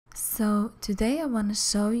So today I want to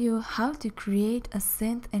show you how to create a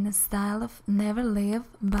synth in a style of Never Live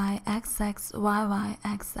by Xxyyxx.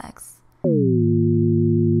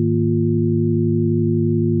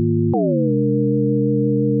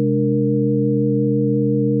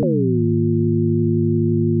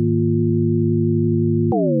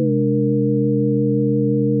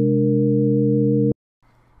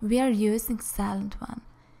 We are using SYLENTH one,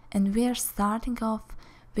 and we are starting off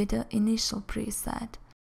with the initial preset.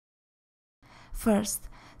 First,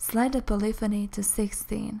 slide the polyphony to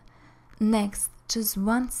 16. Next, choose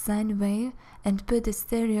one sine wave and put the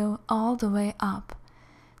stereo all the way up.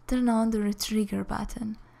 Turn on the retrigger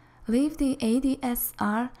button. Leave the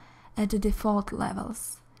ADSR at the default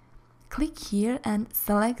levels. Click here and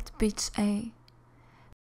select pitch A.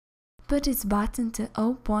 Put its button to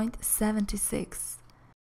 0.76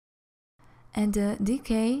 and the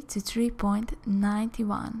decay to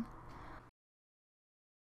 3.91.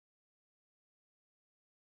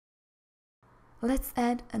 Let's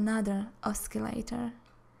add another oscillator.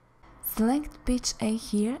 Select pitch A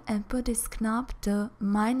here and put this knob to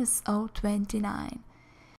 -0.29.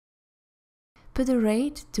 Put the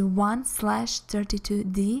rate to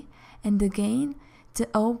 1/32D and the gain to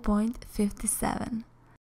 0.57.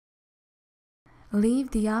 Leave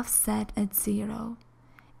the offset at 0.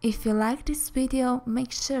 If you like this video,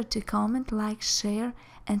 make sure to comment, like, share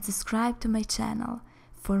and subscribe to my channel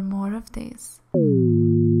for more of this.